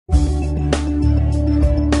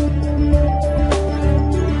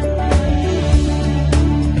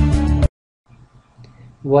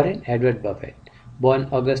Warren Edward Buffett, born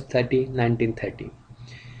August 30, 1930.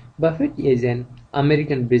 Buffett is an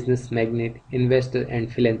American business magnate, investor,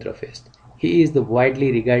 and philanthropist. He is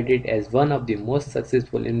widely regarded as one of the most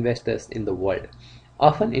successful investors in the world.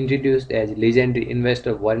 Often introduced as legendary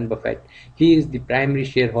investor Warren Buffett, he is the primary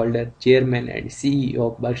shareholder, chairman, and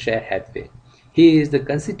CEO of Berkshire Hathaway. He is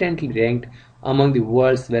consistently ranked among the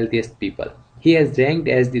world's wealthiest people. He is ranked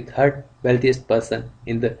as the third wealthiest person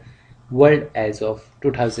in the world as of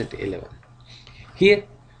 2011. Here,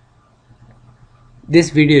 this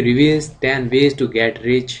video reveals 10 ways to get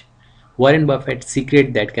rich, Warren Buffett's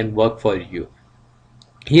secret that can work for you.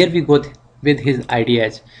 Here we go with his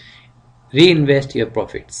ideas. Reinvest your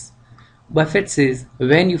profits. Buffett says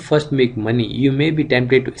when you first make money, you may be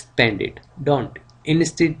tempted to spend it. Don't.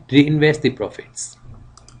 Instead, reinvest the profits.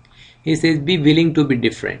 He says be willing to be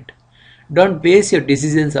different. Don't base your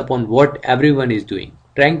decisions upon what everyone is doing,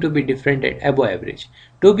 trying to be different and above average.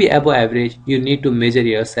 To be above average, you need to measure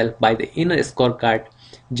yourself by the inner scorecard,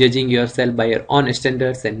 judging yourself by your own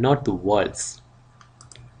standards and not the world's.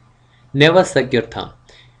 Never suck your thumb.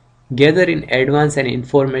 Gather in advance any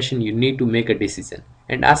information you need to make a decision,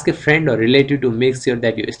 and ask a friend or relative to make sure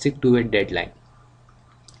that you stick to a deadline.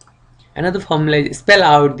 Another formula is spell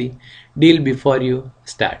out the deal before you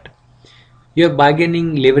start. Your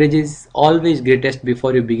bargaining leverage is always greatest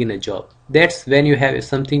before you begin a job. That's when you have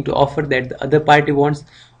something to offer that the other party wants.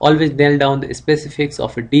 Always nail down the specifics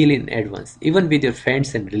of a deal in advance, even with your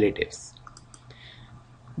friends and relatives.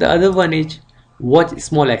 The other one is watch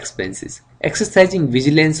small expenses. Exercising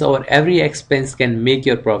vigilance over every expense can make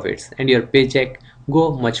your profits and your paycheck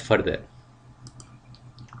go much further.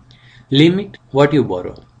 Limit what you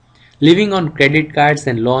borrow. Living on credit cards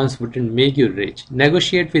and loans wouldn't make you rich.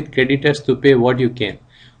 Negotiate with creditors to pay what you can.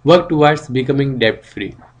 Work towards becoming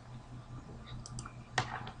debt-free.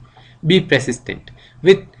 Be persistent.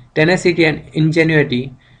 With tenacity and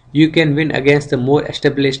ingenuity, you can win against the more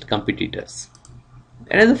established competitors.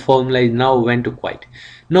 Another formula is know when to quit.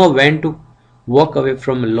 Know when to walk away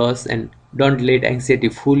from a loss and don't let anxiety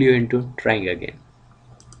fool you into trying again.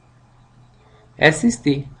 Assess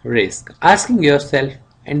the risk. Asking yourself,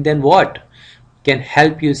 and then what? Can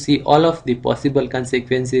help you see all of the possible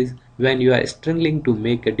consequences when you are struggling to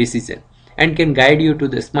make a decision and can guide you to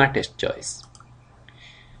the smartest choice.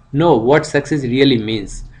 Know what success really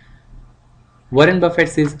means. Warren Buffett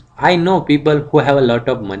says, I know people who have a lot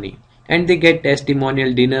of money and they get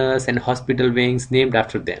testimonial dinners and hospital wings named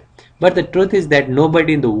after them. But the truth is that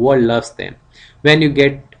nobody in the world loves them. When you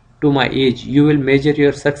get to my age, you will measure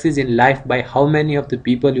your success in life by how many of the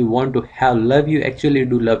people you want to have love you actually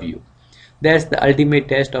do love you. That's the ultimate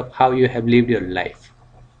test of how you have lived your life.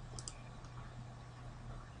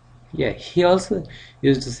 Yeah, he also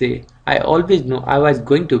used to say, I always knew I was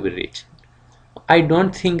going to be rich. I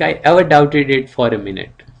don't think I ever doubted it for a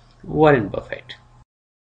minute. Warren Buffett.